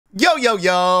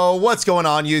Yo, what's going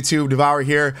on YouTube? Devour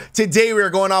here. Today we are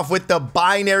going off with the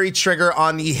binary trigger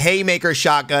on the Haymaker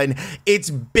shotgun. It's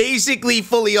basically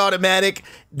fully automatic.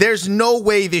 There's no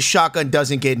way this shotgun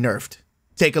doesn't get nerfed.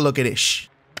 Take a look at this.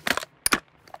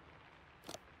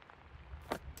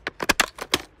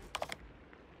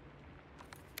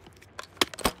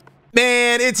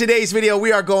 Man, in today's video,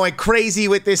 we are going crazy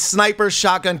with this sniper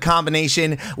shotgun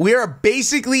combination. We are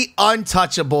basically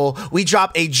untouchable. We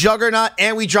drop a juggernaut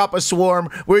and we drop a swarm.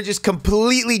 We're just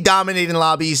completely dominating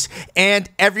lobbies and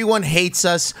everyone hates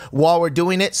us while we're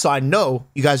doing it. So I know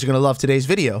you guys are going to love today's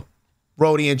video.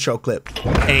 Roll the intro clip.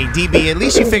 Hey, DB, at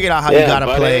least you figured out how you gotta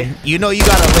play. You know you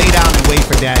gotta lay down and wait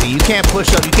for daddy. You can't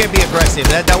push up. You can't be aggressive.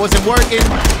 That wasn't working.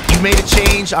 You made a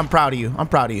change. I'm proud of you. I'm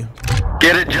proud of you.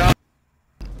 Get it, John.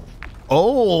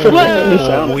 Oh, you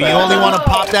only want to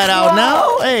pop that out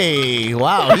now? Hey,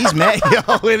 wow, he's mad.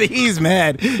 Yo, he's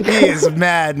mad. He is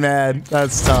mad, man.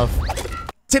 That's tough.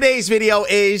 Today's video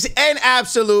is an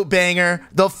absolute banger.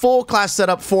 The full class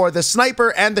setup for the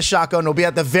sniper and the shotgun will be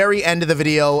at the very end of the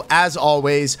video, as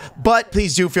always. But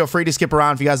please do feel free to skip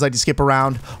around if you guys like to skip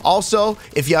around. Also,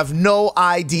 if you have no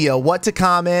idea what to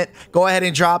comment, go ahead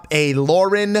and drop a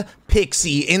Lauren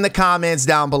Pixie in the comments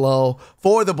down below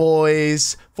for the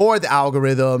boys, for the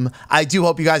algorithm. I do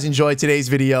hope you guys enjoyed today's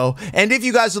video. And if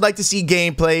you guys would like to see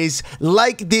gameplays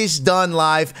like this done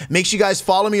live, make sure you guys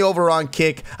follow me over on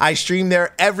Kick. I stream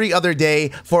there every other day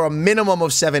for a minimum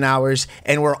of 7 hours,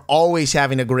 and we're always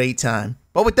having a great time.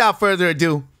 But without further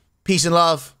ado, peace and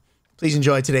love. Please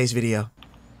enjoy today's video.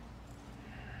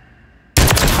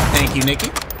 Thank you,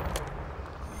 Nikki.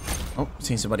 Oh,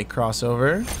 seen somebody cross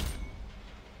over.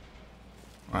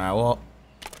 All right, well,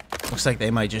 looks like they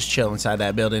might just chill inside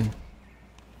that building.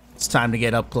 It's time to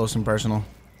get up close and personal.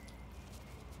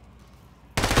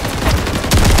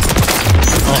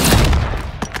 Oh.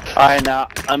 All right, now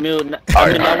now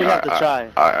we have to try.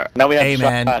 Now we have to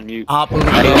try on you. You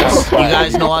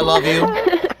guys know I love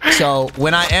you. So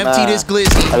when I empty this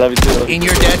glizzy in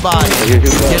your dead body,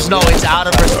 just know it's out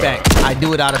of respect. I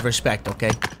do it out of respect,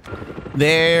 okay?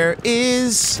 There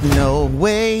is no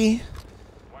way.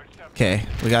 Okay,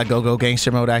 we got go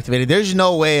gangster mode activated. There's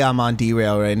no way I'm on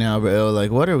derail right now, bro.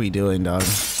 Like, what are we doing, dog?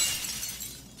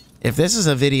 If this is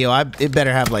a video, it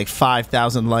better have like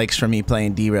 5,000 likes for me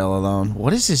playing derail alone.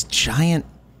 What is this giant?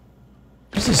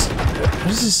 What is this? What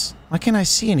is this? Why can't I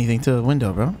see anything through the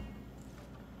window, bro?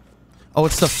 Oh,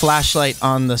 it's the flashlight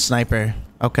on the sniper.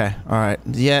 Okay, all right.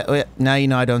 Yeah, now you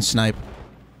know I don't snipe.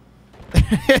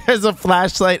 There's a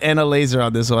flashlight and a laser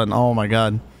on this one. Oh my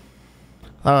god.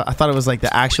 I thought it was like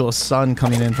the actual sun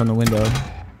coming in from the window.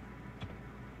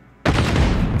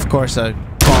 Of course, a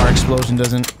car explosion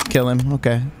doesn't kill him.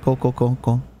 Okay,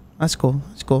 cool. That's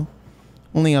cool.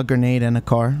 Only a grenade and a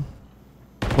car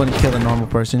wouldn't kill a normal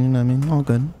person, you know what I mean? All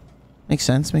good. Makes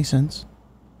sense.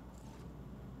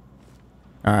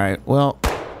 Alright, well,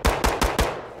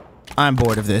 I'm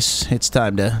bored of this. It's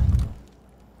time to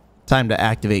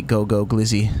activate go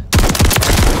glizzy.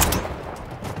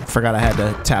 Forgot I had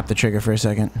to tap the trigger for a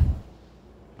second.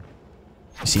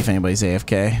 See if anybody's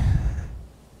AFK.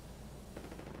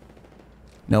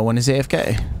 No one is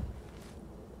AFK.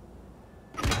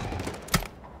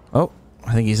 Oh,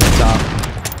 I think he's up top.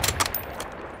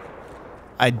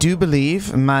 I do believe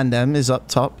Mandem is up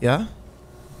top, yeah?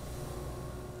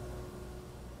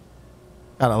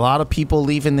 Got a lot of people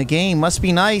leaving the game. Must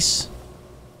be nice.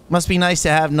 Must be nice to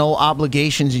have no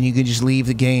obligations and you can just leave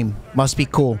the game. Must be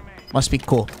cool. Must be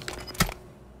cool.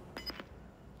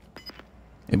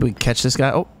 Maybe we catch this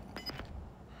guy. Oh.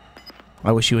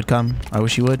 I wish you would come. I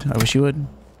wish you would. I wish you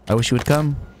would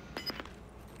come.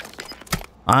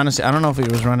 Honestly, I don't know if he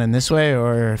was running this way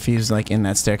or if he was like in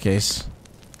that staircase.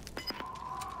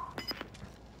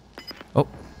 Oh.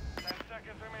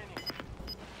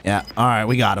 Yeah. Alright,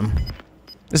 we got him.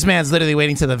 This man's literally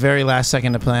waiting to the very last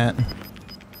second to plant.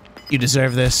 You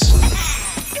deserve this.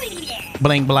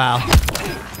 Bling blow.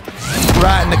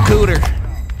 Right in the cooter.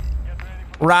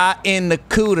 Right in the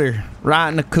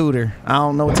cooter. I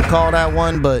don't know what to call that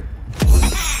one, but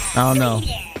I don't know.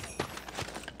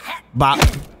 Bop.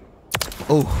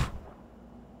 Ooh.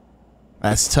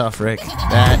 That's tough, Rick.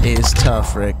 That is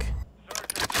tough, Rick.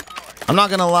 I'm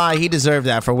not gonna lie, he deserved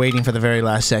that for waiting for the very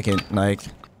last second. Like,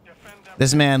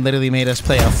 this man literally made us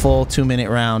play a full 2-minute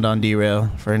round on derail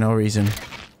for no reason.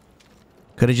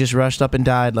 Could have just rushed up and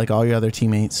died like all your other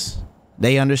teammates.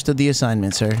 They understood the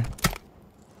assignment, sir.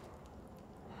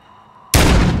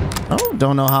 Oh,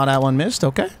 don't know how that one missed.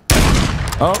 Okay.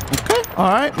 Oh, okay. All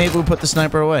right. Maybe we put the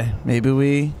sniper away.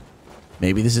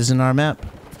 Maybe this isn't our map.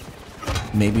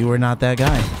 Maybe we're not that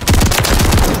guy.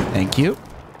 Thank you.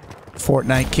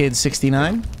 Fortnite Kid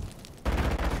 69.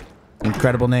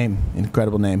 Incredible name.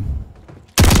 Incredible name.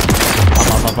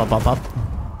 Up.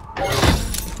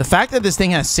 The fact that this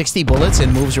thing has 60 bullets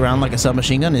and moves around like a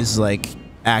submachine gun is like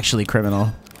actually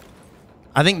criminal.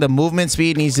 I think the movement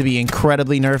speed needs to be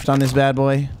incredibly nerfed on this bad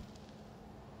boy.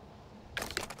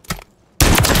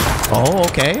 Oh,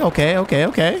 okay.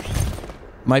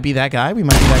 Might be that guy. We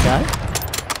might be that guy.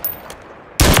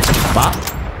 Bop.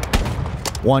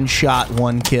 One shot,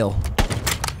 one kill.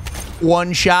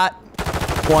 One shot,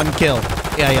 one kill.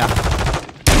 Yeah.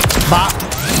 Bop.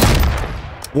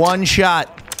 One shot,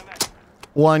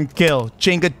 one kill.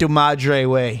 Chinga tu madre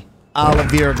way. A la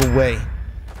Virgo way.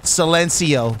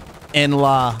 Silencio en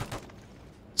la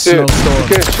Dude, snowstorm. he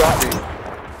could have shot me.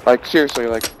 Like, seriously,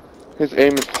 like, his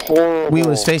aim is horrible. We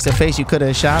was face to face. You could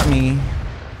have shot me.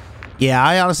 Yeah,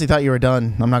 I honestly thought you were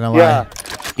done. I'm not gonna lie.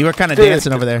 You were kind of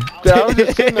dancing over there. Dude, I was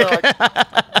just sitting there like,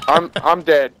 I'm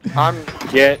dead. I'm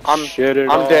dead.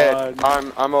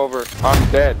 I'm over.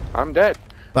 I'm dead.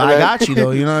 But I got you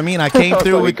though. You know what I mean? I came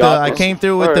through with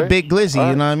the big glizzy.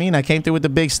 You know what I mean? I came through with the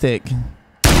big stick.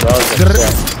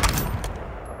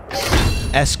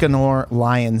 Escanor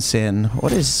Lionson.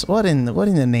 What in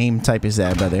the name type is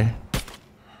that, brother?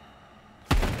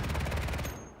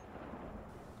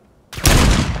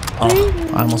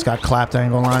 Oh, I almost got clapped, I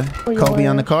ain't gonna lie. Kobe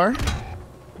on the car.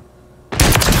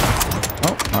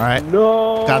 Oh, alright.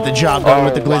 No. Got the job done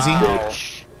with the glizzy. Wow.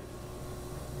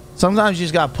 Sometimes you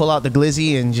just gotta pull out the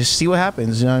glizzy and just see what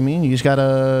happens, you know what I mean? You just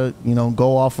gotta, you know,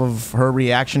 go off of her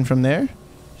reaction from there.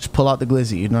 Just pull out the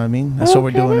glizzy, you know what I mean? That's what we're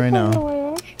doing right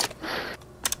now.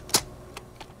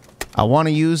 I want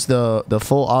to use the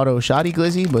full auto shotty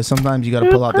glizzy, but sometimes you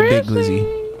gotta pull out the big glizzy.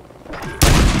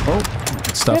 Oh,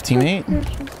 good stuff, teammate.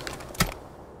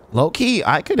 Low key,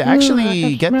 I could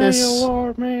actually get this.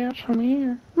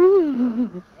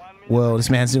 Whoa, this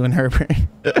man's doing Herbert.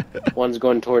 One's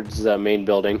going towards the main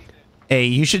building. Hey,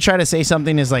 you should try to say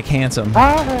something is like handsome.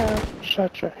 I have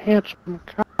such a handsome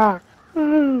cock.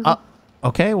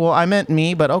 Okay, well I meant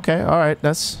me, but okay, all right,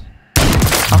 that's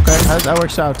okay. That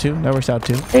works out too. That works out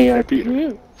too. Hey,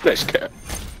 you. Nice cat.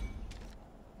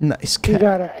 Nice You cat.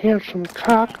 got a handsome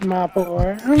cock, my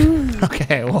boy.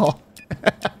 Okay, well.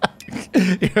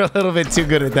 You're a little bit too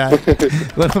good at that.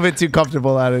 A little bit too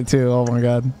comfortable at it too. Oh my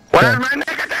god. Okay.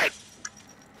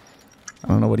 I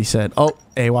don't know what he said. Oh,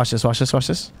 hey, watch this. The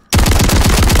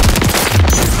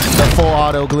full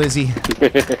auto glizzy.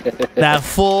 That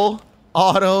full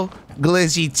auto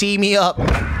glizzy. Tee me up.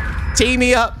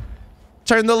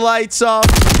 Turn the lights off.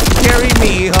 Carry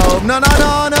me home. No.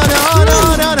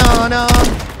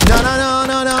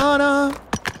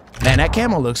 Man, that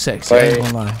camo looks sexy. Wait,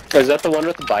 is that the one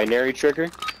with the binary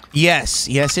trigger? Yes,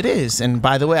 it is. And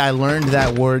by the way, I learned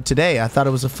that word today. I thought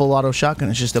it was a full auto shotgun.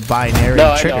 It's just a binary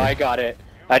trigger. No, I got it.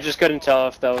 I just couldn't tell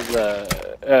if that was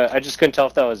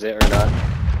it or not.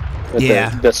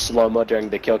 With the slow-mo during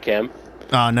the kill cam.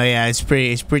 Oh no, yeah, it's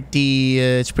pretty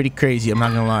crazy. I'm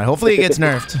not gonna lie. Hopefully it gets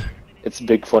nerfed. It's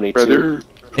big funny too.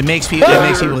 It makes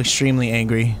people extremely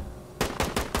angry.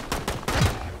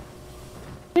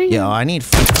 Yo, I need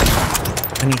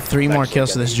 3 more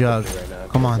kills to this jug.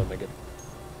 Come on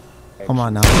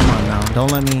now.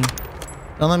 Don't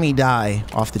let me die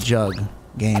off the jug,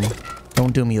 game.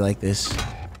 Don't do me like this.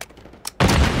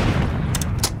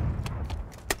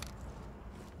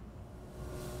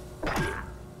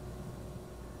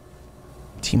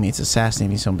 Teammates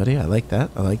assassinating somebody. I like that.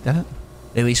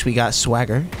 At least we got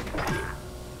swagger.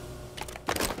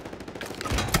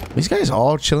 These guys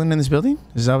all chilling in this building?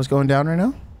 Is that what's going down right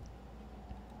now?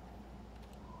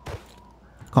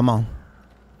 Come on.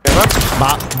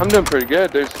 I'm doing pretty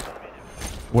good. There's.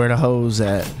 Where the hose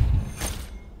at?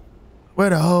 Where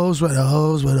the hose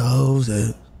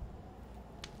at?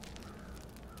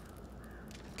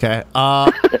 Okay.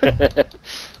 Alright,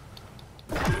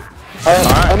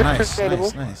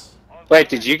 nice. Wait,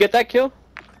 did you get that kill?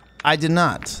 I did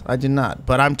not.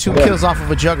 But I'm 2 kills off of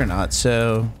a juggernaut,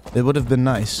 so it would have been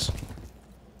nice.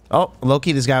 Oh,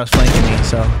 Loki, this guy was flanking me,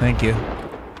 so thank you.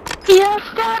 Yes,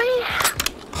 daddy.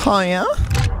 Oh yeah?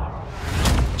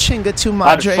 Chinga tu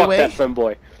madre way. That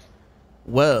femboy.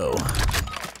 Whoa.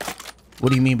 What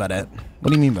do you mean by that?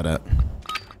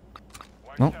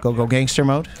 Oh, go gangster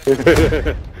mode.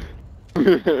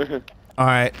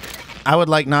 Alright. I would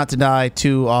like not to die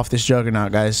too off this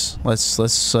juggernaut, guys.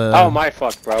 Let's oh my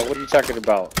fuck, bro. What are you talking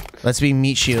about? Let's be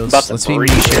meat shields. Let's be meat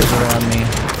shields around me.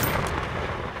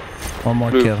 One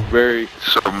more kill. Very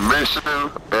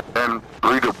submissive and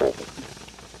breathable.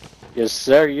 Yes,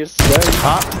 sir.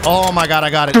 Oh my god, I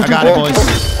got it, boys.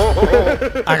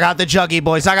 I got the juggy,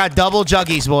 boys. I got double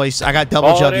juggies, boys.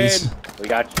 We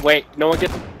got you. Wait, no one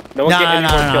get. No,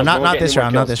 not this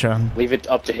round. Not this round. Leave it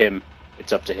up to him.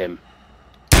 It's up to him.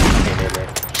 Okay,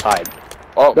 hide.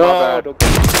 Oh, no, my bad.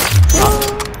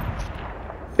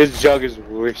 His jug is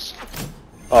worse.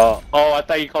 Oh, I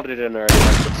thought you called it in already.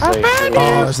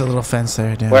 Oh, there's a little fence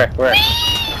there, dude. Where?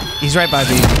 He's right by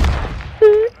me.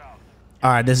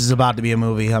 All right, this is about to be a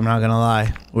movie. I'm not gonna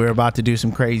lie. We're about to do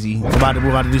some crazy. We're about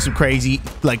to do some crazy,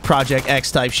 like Project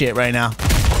X type shit right now.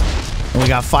 And we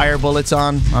got fire bullets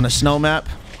on a snow map.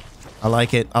 I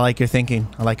like it. I like your thinking.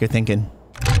 I like your thinking.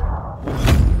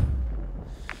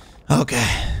 Okay.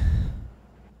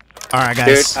 All right,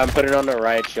 guys. Dude, I'm putting on the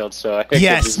riot shield, so I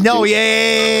yes. No.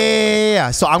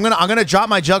 Yeah. So I'm gonna drop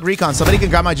my jug recon. Somebody can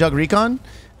grab my jug recon,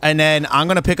 and then I'm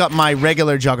gonna pick up my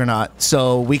regular juggernaut,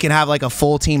 so we can have like a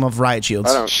full team of riot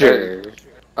shields. I don't care.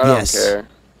 I don't care.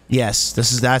 Yes.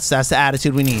 That's the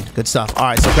attitude we need. Good stuff. All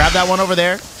right. So grab that one over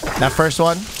there. That first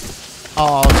one.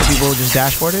 Oh, two people just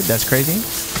dashboarded. That's crazy.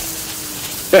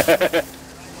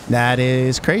 That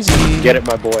is crazy. Get it,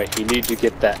 my boy. You need to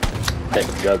get that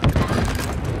jug.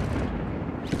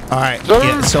 All right.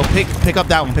 Yeah, so pick up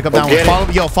that one. Pick up that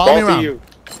one. Follow me around. You.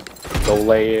 Go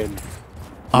lay in.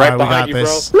 All right, we got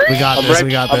this. Bro. We got this.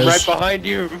 We got this. I'm right behind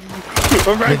you.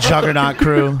 The Juggernaut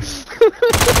crew.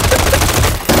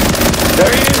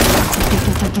 There he is.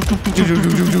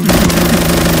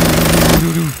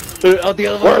 On the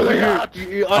other Where are they at?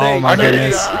 Oh my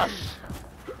goodness.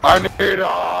 I need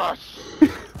us.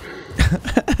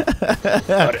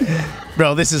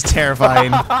 Bro, this is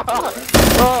terrifying.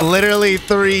 Literally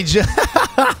three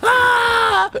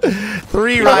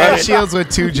riot shields with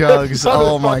 2 jugs.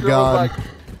 Oh my god.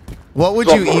 What would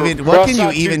you even? What can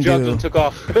you even do?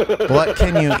 What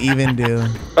can you even do?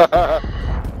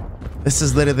 This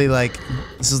is literally like,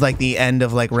 this is like the end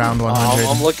of like round 100.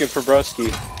 I'm looking for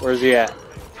Broski. Where's he at?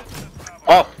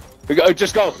 Oh,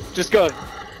 just go.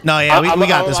 No, yeah, we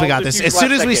got this. We got this. As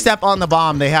soon as we step on the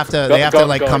bomb, they have to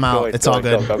like come out. It's all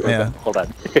good. Yeah. Hold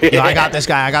on. Yo, I got this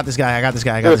guy. I got this guy.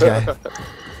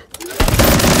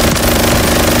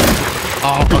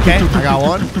 Oh, okay. I got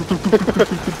one.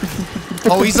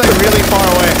 Oh, he's like really far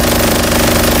away.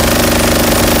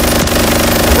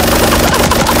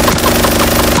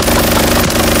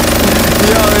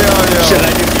 Yo. Should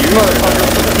I do you?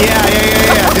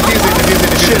 Yeah.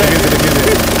 Defuse it.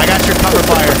 I got your cover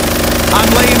fire. I'm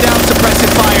laying down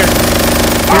suppressive fire.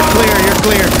 You're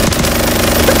clear.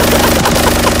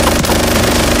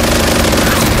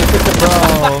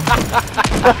 Bro.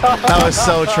 That was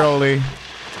so trolly.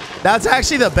 That's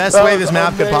actually the best way this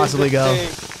map could possibly go.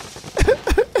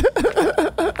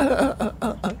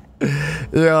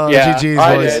 Yo, yeah, GG's,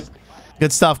 boys.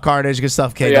 Good stuff, Carnage. Good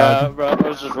stuff, K-Dog. Yeah, bro, I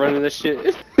was just running this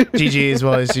shit. GG's,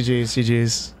 boys.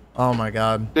 GG's. Oh, my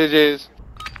God. GG's.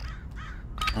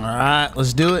 All right,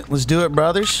 let's do it. Let's do it,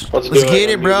 brothers. Let's get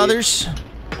it, brothers.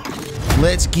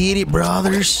 Let's get it,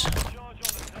 brothers.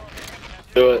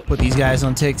 Do it. Put these guys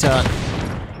on TikTok.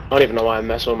 I don't even know why I'm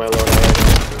messing with my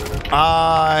loadout.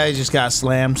 I just got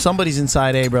slammed. Somebody's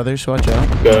inside A, brothers. Watch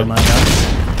out. Good. Oh, my God.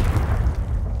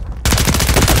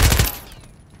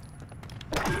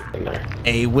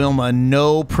 A Wilma,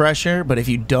 no pressure, but if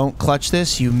you don't clutch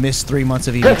this, you miss 3 months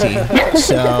of EBT.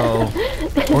 So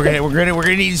we're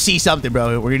gonna need to see something,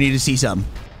 bro. We're gonna need to see something.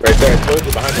 Right there,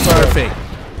 behind the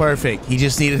Perfect. He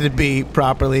just needed to be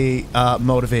properly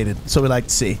motivated. So we like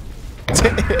to see.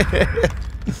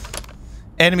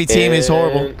 Enemy team is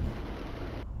horrible.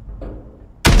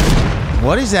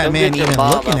 What is that man even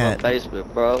looking at?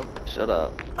 Basement, bro. Shut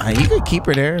up. You could keep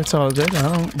her there. It's all good.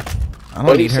 I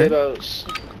don't need her.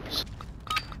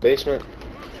 Basement.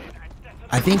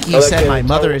 I think he said my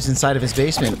mother is inside of his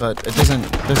basement, but it doesn't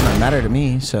matter to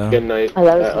me. So. Good night. I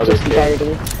love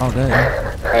security. All good.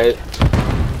 I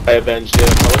avenged him.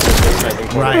 I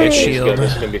think Riot shield.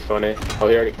 This is gonna be funny. Oh,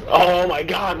 he already. Oh my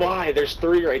God! Why? There's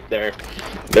 3 right there.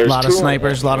 There's a lot of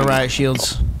snipers, a lot of riot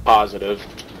shields. Positive.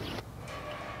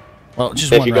 Well,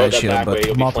 just one riot shield,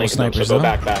 but multiple snipers. So go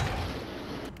back.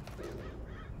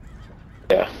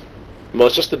 Yeah. Well,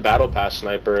 it's just the battle pass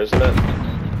sniper, isn't it?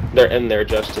 They're in there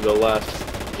just to the left.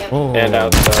 Oh. And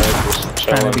outside. Just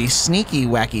trying to be sneaky,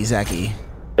 wacky, zacky.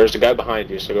 There's a guy behind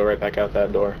you, so go right back out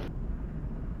that door.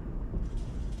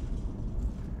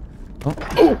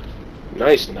 Oh!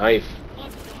 Nice knife.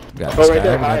 Got this right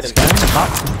guy, there,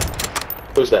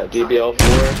 Who's that?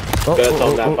 DBL4? That's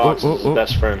on that box. His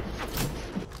best friend.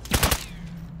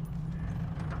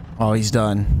 Oh, he's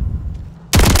done.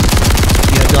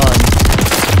 Yeah, done.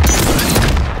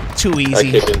 Too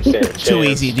easy. Too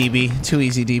easy, DB. Too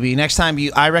easy, DB. Next time,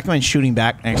 I recommend shooting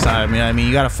back next time. I mean,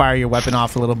 you got to fire your weapon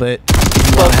off a little bit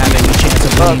if you want to have any chance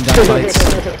of winning gunfights.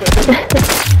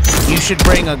 You should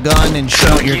bring a gun and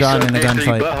shoot your gun in a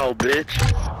gunfight.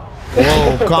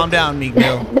 Whoa, calm down, Meek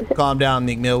Mill. Calm down,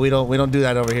 Meek Mill. We don't do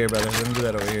that over here, brother. We don't do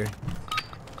that over here.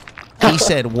 He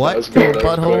said what?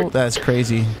 Butthole? That's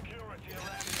crazy.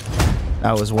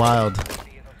 That was wild.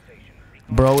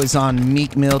 Bro is on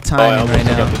Meek Mill timing right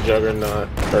now. The Juggernaut.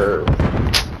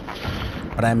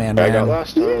 But that man ran.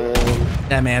 Last time.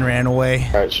 That man ran away.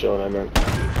 Alright, showing I meant.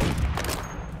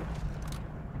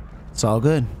 It's all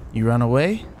good. You run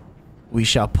away, we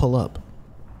shall pull up.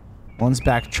 One's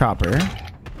back chopper.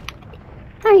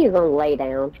 How you gonna lay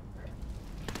down?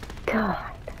 God.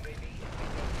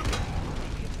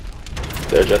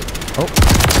 There, Jeff. Oh.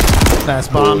 That's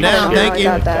bomb down. Thank you.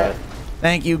 That.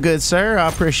 Thank you, good sir. I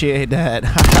appreciate that.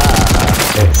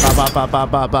 Pop, pop,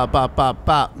 pop, pop, pop, pop, pop,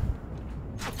 pop.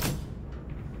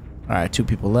 Alright, 2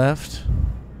 people left.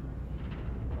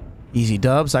 Easy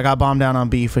dubs. I got bomb down on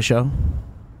B for sure.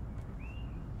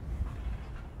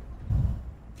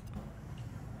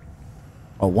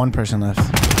 Oh, 1 person left.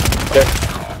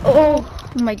 Oh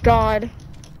my god.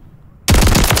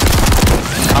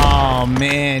 Oh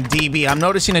man, DB, I'm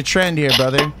noticing a trend here,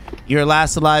 brother. You're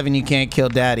last alive and you can't kill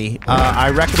daddy. I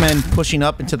recommend pushing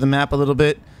up into the map a little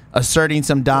bit, asserting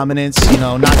some dominance, you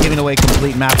know, not giving away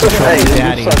complete map control to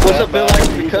daddy. What's up, Bill? Like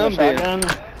to become then?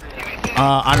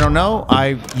 I don't know.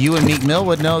 You and Meek Mill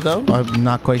would know though. I'm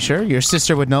not quite sure. Your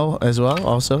sister would know as well.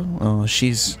 Also, oh,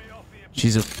 she's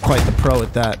quite the pro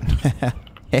at that.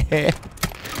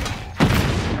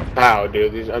 Wow,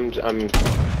 dude, these I'm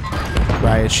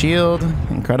Riot Shield,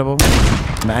 incredible.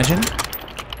 Imagine.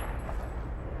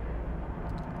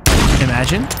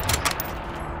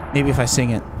 Maybe if I sing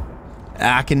it.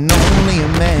 I can only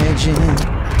imagine.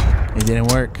 It didn't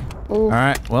work. Ooh. All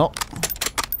right, well,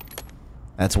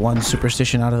 that's 1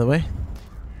 superstition out of the way.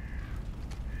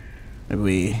 Maybe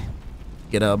we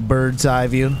get a bird's eye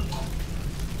view.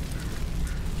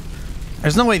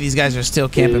 There's no way these guys are still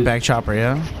camping back chopper,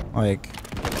 yeah? Like,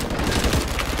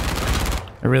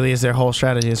 it really is their whole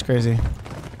strategy. It's crazy.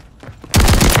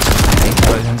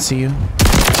 I didn't see you.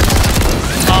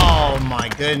 Oh my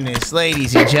goodness,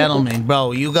 ladies and gentlemen,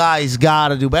 bro, you guys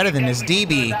gotta do better than this,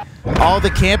 DB. All the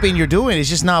camping you're doing is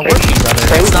just not working, brother.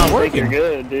 It's not working. You're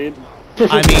good, dude.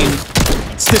 I mean,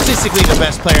 statistically the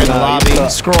best player in the lobby.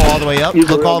 Scroll all the way up.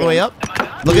 Look all the way up.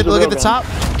 Look at the top.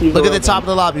 Look at the top of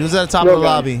the lobby. Who's at the top of the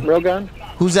lobby? Railgun?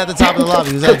 Who's at the top of the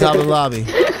lobby? Who's at the top of the lobby?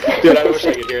 Dude, I wish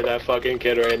I could hear that fucking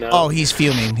kid right now. Oh, he's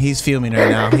fuming. He's fuming right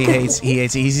now. He hates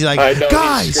it. He's like, I know,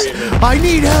 guys, I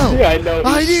need help. Yeah, I know.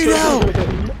 I need help.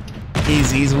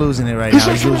 He's losing it right now.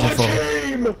 He's losing full.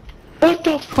 What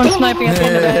the fuck? One sniping at the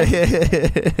end of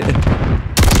it.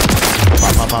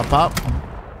 Pop, pop, pop, pop.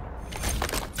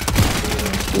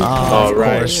 Oh,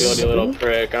 right, shield, you little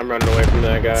prick. I'm running away from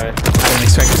that guy. I didn't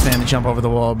expect this man to jump over the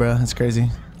wall, bro. That's crazy.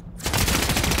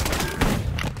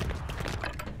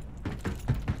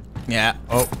 Yeah.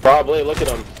 Oh. Probably. Look at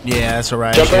him. Yeah, that's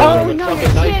alright. Oh, no, you're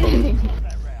kidding.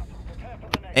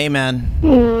 Hey, man.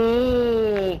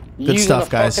 Good stuff,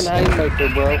 guys. Haymaker,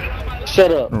 bro.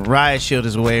 Shut up. Riot Shield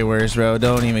is way worse, bro.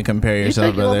 Don't even compare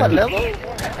yourself, brother. A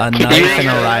knife and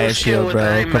a Riot Shield,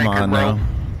 bro. Come on, now.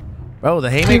 Bro,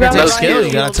 the Haymaker takes skill.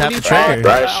 You gotta tap the trigger.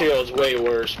 Riot Shield's way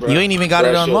worse, bro. You ain't even got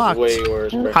it unlocked. Way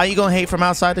worse, bro. How you gonna hate from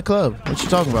outside the club? What you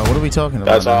talking about? What are we talking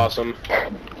about? That's awesome.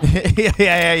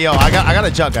 yeah, yo, I got a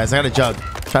jug, guys. I got a jug.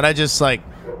 Try to just like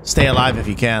stay alive if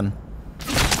you can.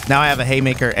 Now I have a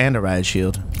Haymaker and a Riot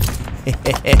Shield.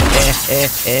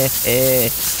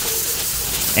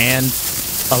 And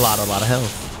a lot of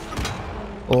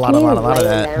health. A lot of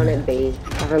that.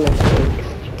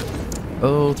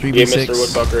 Oh, 3v6. Give Mr.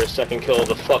 Woodbucker his second kill of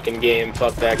the fucking game.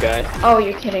 Fuck that guy. Oh,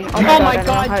 you're kidding. Oh my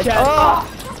god, Jet. Oh,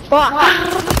 fuck.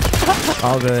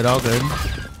 All good, all good.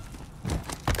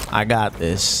 I got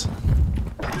this.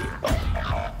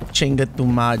 Chinga tu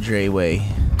madre way.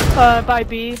 By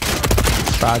B.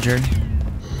 Roger.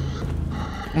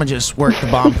 I'm gonna just work the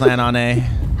bomb plan on A.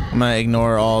 I'm gonna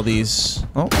ignore all these.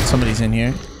 Oh, somebody's in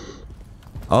here.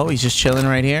 Oh, he's just chilling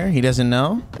right here. He doesn't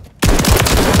know.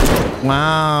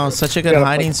 Wow, such a good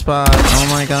hiding spot. Oh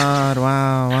my god,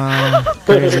 wow.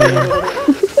 Crazy.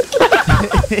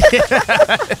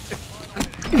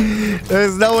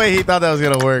 There's no way he thought that was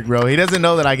gonna work, bro. He doesn't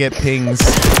know that I get pings.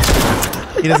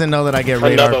 He doesn't know that I get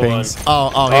radar pings.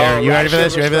 Oh, here. You ready for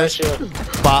this? You ready for this?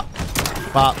 Bop.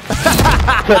 Bop.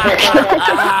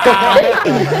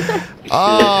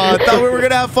 Oh, I thought we were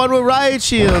gonna have fun with Riot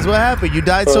Shields. What happened? You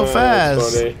died so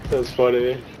fast. That's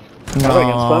funny. I think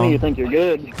it's funny you think you're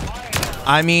good.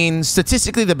 I mean,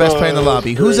 statistically the best player in the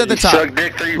lobby. Who's at the top?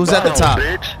 Who's at the top?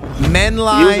 Men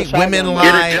lie, women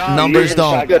lie, numbers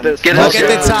don't. Look at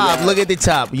the top. Look at the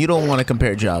top. You don't want to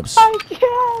compare jobs. I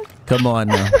can't. Come on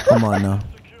now. Come on now.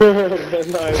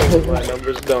 My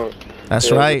numbers don't.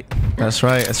 That's right. That's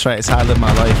right. That's right. It's how I live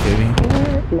my life, baby.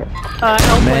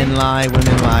 L Men lie,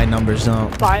 women lie, numbers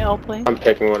don't. Buy L plane. I'm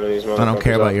picking one of these. I don't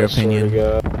care about your opinion.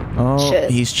 Oh, Shit.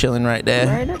 he's chilling right there.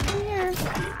 Right up here.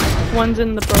 One's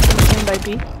in the broken machine by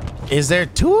B. Is there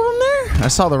two of them there? I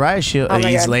saw the riot shield. Oh my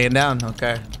He's God. laying down.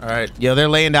 Okay. All right. Yo, they're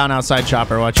laying down outside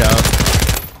chopper. Watch out.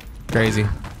 Crazy.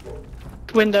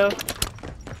 Window.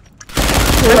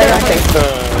 Nice.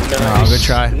 Oh, good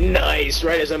try. Nice.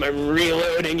 Right as I'm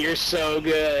reloading, you're so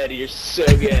good. You're so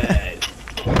good.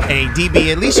 Hey,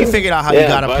 DB, at least you figured out how you Yeah,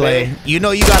 gotta buddy. play. You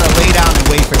know you gotta lay down and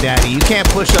wait for daddy. You can't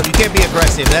push up. You can't be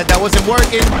aggressive. That wasn't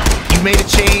working. You made a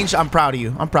change. I'm proud of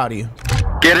you. I'm proud of you.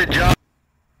 Get it, John.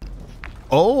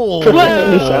 Oh,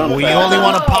 we only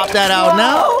want to pop that out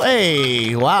now?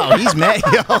 Hey, wow, he's mad.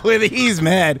 Yo, he's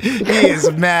mad. He is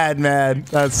mad, man.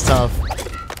 That's tough.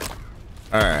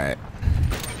 All right.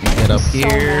 Get up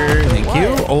here. Thank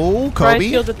you. Oh, Riot Kobe.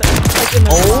 shield at the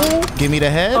Oh, give me the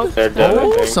head. Oh. They're dead, I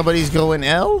Oh, think. somebody's going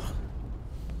L.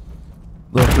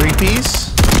 Little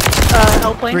three-piece.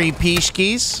 L plane. Three-piece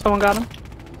skis. Someone got him.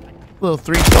 Little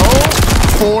three.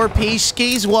 Oh, four-piece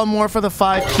skis. One more for the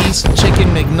five-piece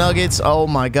chicken McNuggets. Oh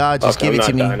my God! Just give it to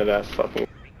I'm me. not dying to that fucking.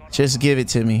 Just give it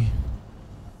to me.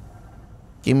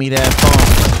 Give me that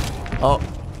phone. Oh,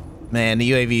 man, the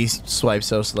UAV swipes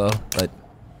so slow, but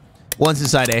one's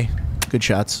inside A. Good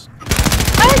shots.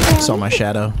 Saw my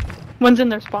shadow. One's in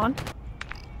their spawn.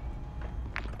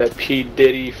 That P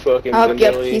Diddy fucking. Oh,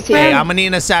 yep, vanilla- he's Hey, here. I'm gonna need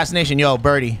an assassination. Yo,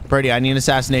 Birdie, I need an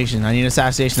assassination. I need an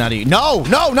assassination out of you. No,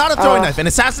 no, not a throwing knife. An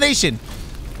assassination.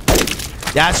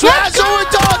 That's what we're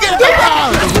talking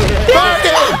about.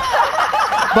 Birdie.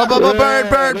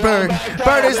 Bird.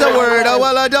 Bird is the word. Oh,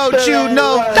 well, don't you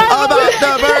know about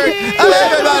the bird?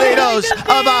 Everybody knows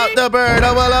about the bird.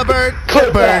 Oh, well, a bird.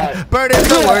 Bird is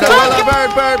the word. Oh, well,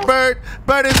 a bird.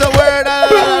 Bird is the word.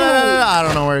 I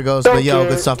don't know where it goes, but yo,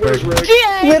 good stuff, Bird.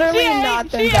 Literally not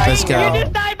them dying. Let's go. You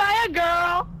just died by a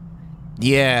girl.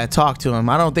 Yeah, talk to him.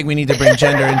 I don't think we need to bring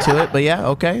gender into it, but yeah,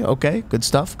 okay. Good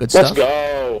stuff. Let's stuff.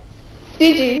 go.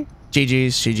 GG.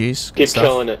 GG's. Good Keep stuff.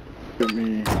 killing it.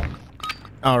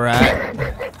 All right.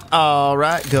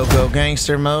 Go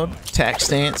gangster mode. Tack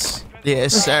stance.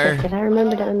 Yes, sir. Did I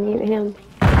remember to unmute him?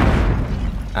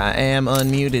 I am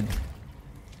unmuted.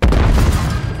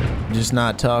 Just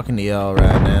not talking to y'all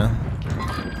right now.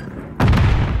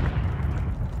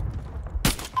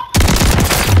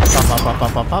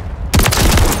 Pop.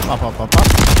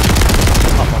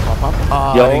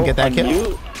 Oh, I didn't get that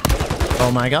kill.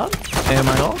 Oh my god.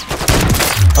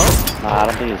 Oh. Nah, I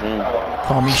don't think he's in.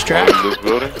 Call me Strap. This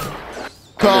building.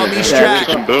 Call me Strap.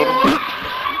 Kitchen building.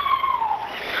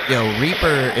 Yo,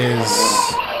 Reaper is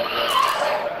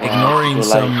ignoring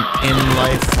some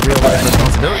in-life, real-life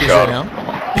responsibilities right now.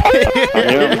 I'm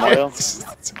here, Mario.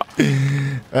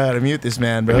 I had to mute this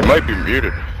man, bro. He might be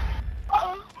muted.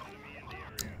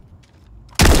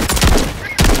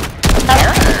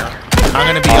 I'm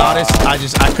gonna be honest.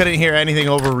 I couldn't hear anything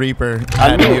over Reaper. I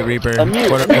had to mute Reaper.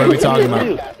 What are we talking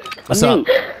about? What's up?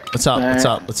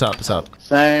 What's up?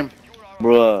 Same.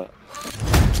 Bruh.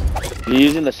 You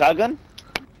using the shotgun?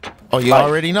 Oh, you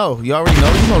already know. You know the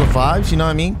vibes. You know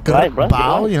what I mean? Right, bro.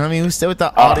 Bow. You know what I mean? We stay with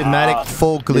the automatic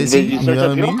full glizzy. did you You search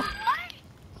know up what I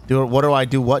mean? What do I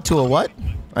do? What to a what?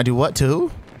 I do what to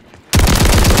who?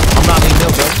 I'm not leaving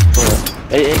milk, bro.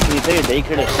 Hey, can you tell your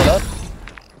daycare to shut up?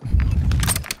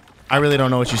 I really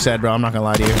don't know what you said, bro. I'm not gonna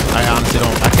lie to you. I honestly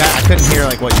don't. I couldn't hear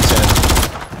like what you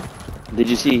said. Did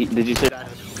you see?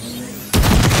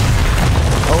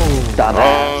 Oh.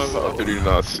 I did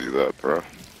not see that, bro.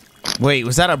 Wait,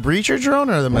 was that a breacher drone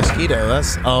or the mosquito?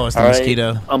 It's the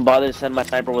mosquito. I'm bothered to send my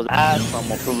sniper was ass, so I'm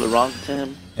gonna prove it wrong to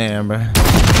him. Damn, bro.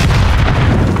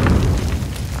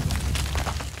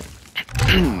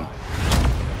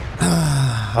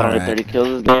 I don't 30 kills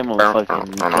this game. I'm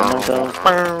fucking kill myself.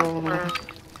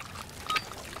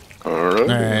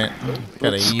 Alright.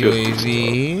 Got a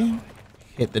UAV.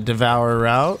 Hit the Devour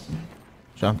route.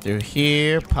 Jump through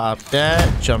here. Pop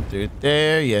that. Jump through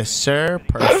there. Yes, sir.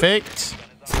 Perfect.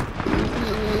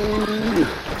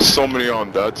 So many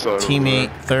on that side. Teammate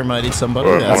thermited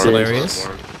somebody. That's hilarious.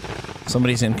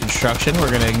 Somebody's in construction. We're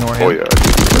gonna ignore him. Oh yeah.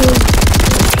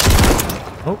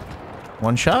 Oh.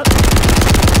 One shot.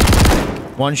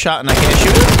 One shot and I can't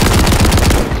shoot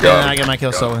it. And I get my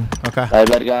kill stolen. Okay. Ay,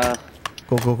 verga.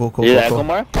 Cool. You there,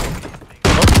 Omar?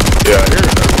 Yeah, I hear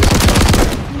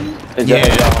it.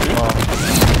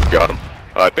 Yeah. Got him.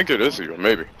 I think it is you,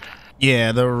 maybe.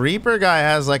 Yeah, the Reaper guy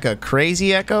has like a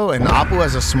crazy echo, and Apu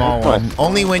has a small one.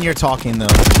 Only when you're talking, though.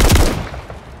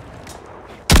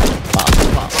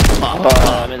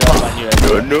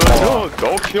 No,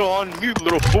 don't kill on me,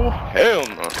 little fool. Hell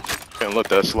no. Can't let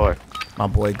that slide. My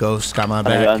boy Ghost got my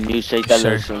back.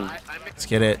 Sure. Let's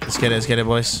get it. Let's get it,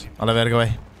 boys. A la verga,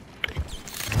 way.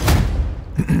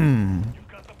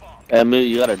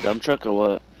 You got a dump truck or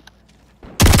what?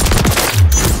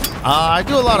 I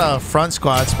do a lot of front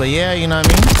squats, but yeah, you know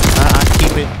what I mean?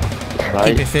 I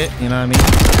keep it fit, you know what I mean?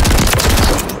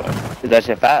 Is that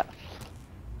shit fat?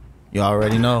 You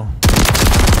already know.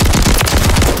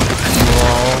 You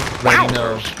already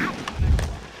know.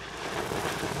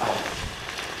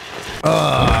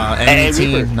 Any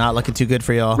team Reaper. not looking too good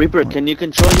for y'all. Reaper, can you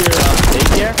control your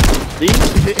daycare, please?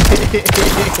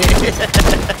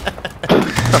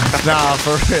 Nah,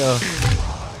 for real.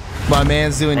 My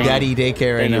man's doing daddy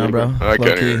daycare right now, bro. I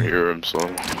can't even hear him, so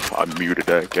I muted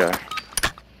that guy.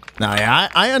 Nah, yeah,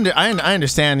 I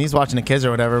understand he's watching the kids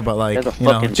or whatever, but like, you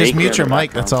know, just mute your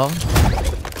mic, that's all.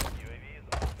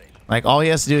 Like, all he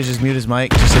has to do is just mute his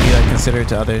mic, just to be like considerate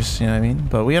to others, you know what I mean?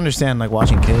 But we understand like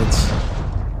watching kids.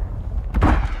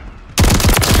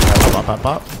 Pop, pop,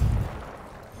 pop.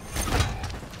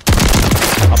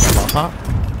 Pop, pop, pop, pop.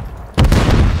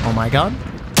 Oh my god.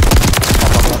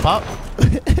 Pop, pop, pop, pop.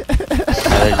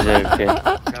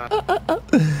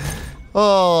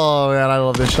 Oh man, I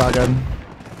love this shotgun.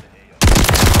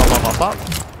 Pop, pop, pop, pop.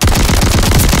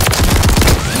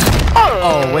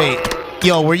 Oh wait,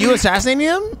 yo, were you assassinating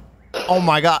him? Oh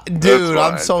my god, dude,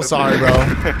 I'm so sorry, bro.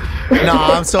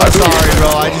 Nah, I'm so sorry, bro.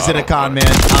 I just did a con, man.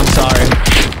 I'm sorry.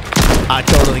 I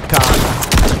totally conned.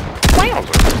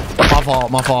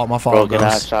 My fault. Bro, get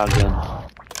out shotgun.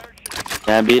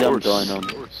 Can't beat him, join him.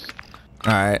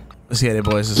 Alright, let's get it,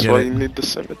 boys. Let's get Why it. you need the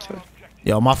cemetery?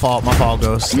 Yo, my fault,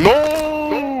 Ghost.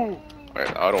 No! Man,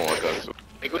 I don't want that.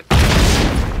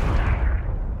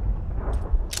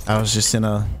 I was just in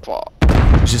a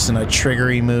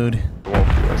triggery mood.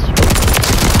 Yes,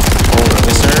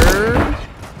 sir.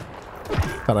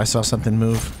 Thought I saw something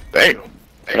move. Damn.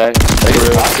 Pop.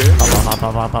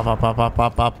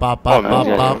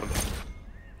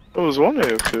 I was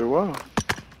wondering if there, wow.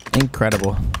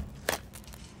 Incredible.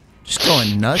 Just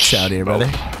going nuts out here,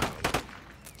 brother.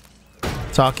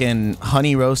 Talking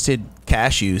honey roasted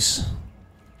cashews.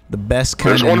 The best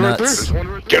kind of nuts. There's one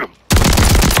right there. Get him.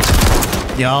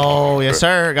 Yo, yes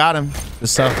sir, got him. Good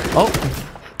stuff. Oh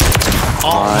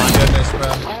my goodness,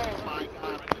 bro.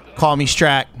 Call me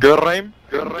Strack. Good aim.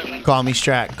 Call me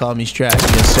Strack.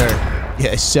 Yes sir.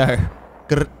 Yes sir.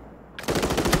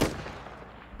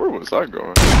 Where was that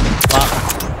going? Wow.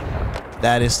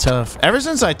 That is tough. Ever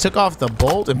since I took off the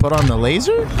bolt and put on the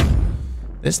laser,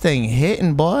 this thing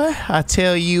hitting, boy. I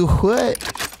tell you what.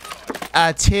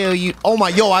 Oh my,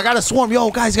 yo, I got a swarm. Yo,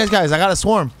 guys, I got a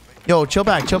swarm. Yo, chill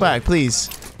back, please.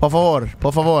 Por favor.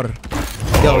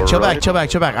 Yo, chill back.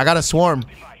 I got a swarm.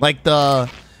 Like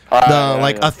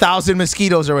like 1,000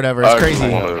 mosquitoes or whatever. It's crazy.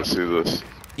 I want to see this.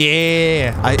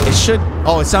 Yeah, it should.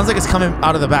 Oh, it sounds like it's coming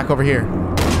out of the back over here.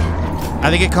 I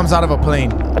think it comes out of a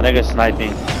plane. I think it's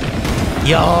sniping.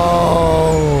 Yo,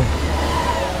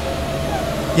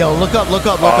 look up. Oh,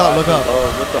 what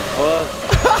the fuck?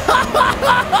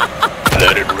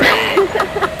 Let it rain.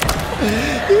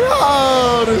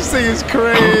 Yo, this thing is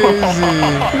crazy.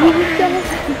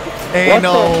 Ain't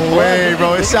no way,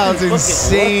 bro. It sounds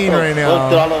insane right now.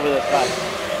 All over the side.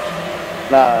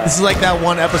 Nah. This is like that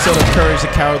one episode of Courage the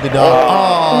Cowardly Dog.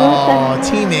 Oh,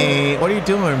 teammate. What are you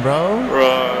doing, bro?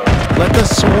 Let the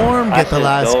swarm get the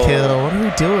last kill. What are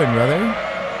we doing, brother?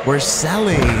 We're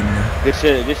selling. This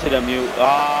shit a mute.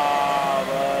 Oh,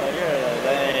 bro. You're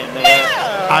lame, man.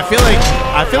 I feel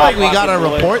like we gotta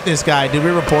report this guy. Did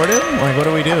we report him? Like, what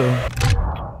do we do?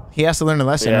 He has to learn a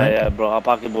lesson, right? Yeah, bro. Hot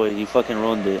Pocket Boy, you fucking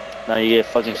ruined it. Now you get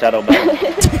fucking shadow back.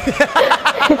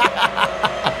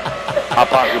 Hot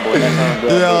Pocket Boy, that's how I'm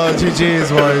doing. Yo,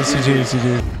 GG's, boys. GG's.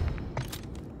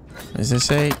 What does it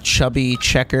say? Chubby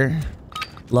Checker.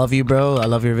 Love you, bro. I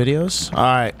love your videos. All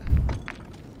right.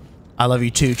 I love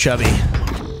you too, Chubby.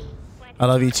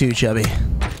 I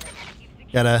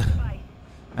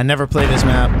never play this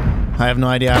map. I have no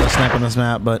idea how to snipe on this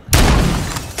map, but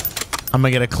I'm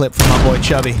gonna get a clip from my boy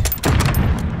Chubby.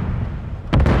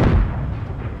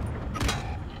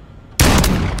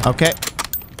 Okay.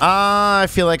 I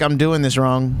feel like I'm doing this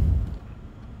wrong.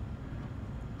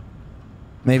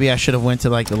 Maybe I should have went to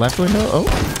like the left window. Oh,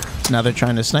 now they're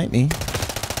trying to snipe me.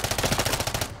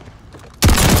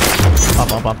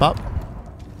 Pop.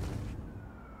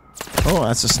 Oh,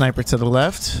 that's a sniper to the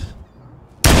left.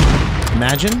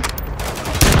 Imagine.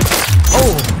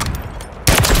 Oh,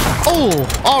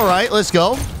 Oh, all right, let's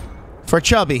go. For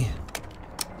Chubby.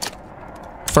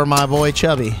 For my boy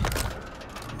Chubby.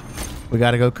 We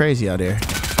gotta go crazy out here.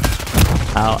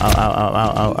 Ow, ow, ow, ow,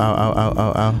 ow, ow, ow, ow,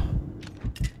 ow, ow.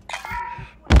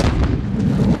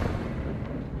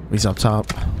 He's up top.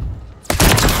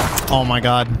 Oh my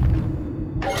god.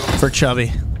 For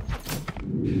Chubby.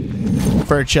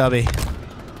 For Chubby.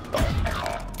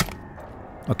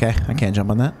 Okay, I can't jump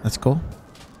on that. That's cool.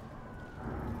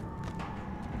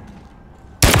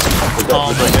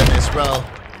 Oh my goodness, bro.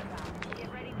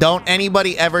 Don't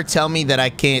anybody ever tell me that I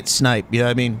can't snipe. You know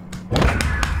what I mean?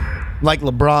 Like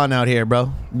LeBron out here,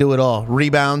 bro. Do it all.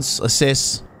 Rebounds,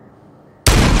 assists.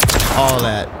 All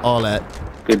that. All that.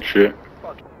 Good shit.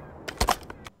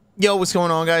 Yo, what's going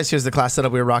on, guys? Here's the class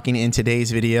setup we're rocking in today's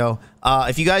video.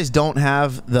 If you guys don't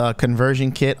have the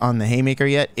conversion kit on the Haymaker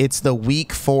yet, it's the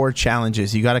week 4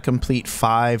 challenges. You got to complete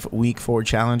 5 week 4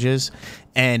 challenges.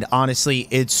 And honestly,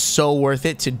 it's so worth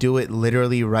it to do it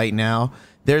literally right now.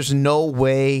 There's no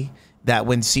way that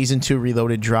when Season 2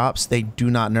 Reloaded drops, they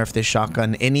do not nerf this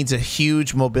shotgun. It needs a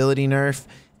huge mobility nerf.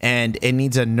 And it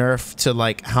needs a nerf to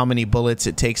like how many bullets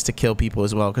it takes to kill people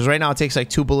as well. Because right now it takes like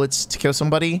 2 bullets to kill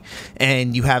somebody.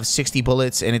 And you have 60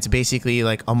 bullets. And it's basically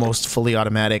like almost fully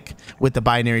automatic with the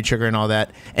binary trigger and all that.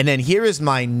 And then here is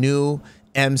my new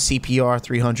MCPR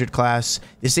 300 class.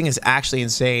 This thing is actually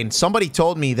insane. Somebody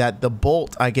told me that the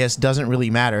bolt, I guess, doesn't really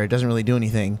matter. It doesn't really do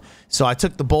anything. So I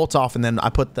took the bolt off and then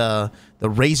I put the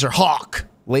Razor Hawk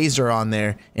laser on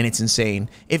there, and it's insane.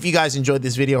 If you guys enjoyed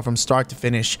this video from start to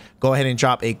finish, go ahead and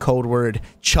drop a code word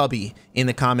Chubby in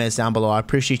the comments down below. I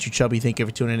appreciate you, Chubby. Thank you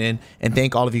for tuning in, and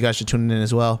thank all of you guys for tuning in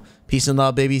as well. Peace and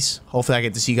love, babies. Hopefully I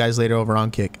get to see you guys later over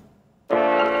on Kick.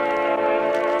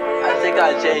 I think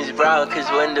I changed brown, because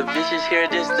when the bitches hear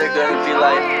this, they're gonna be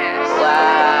like,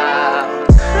 wow.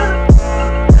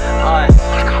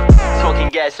 Smoking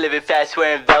gas, living fast,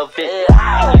 wearing velvet.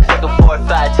 Looks like a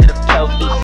 4-5 to the pelvis.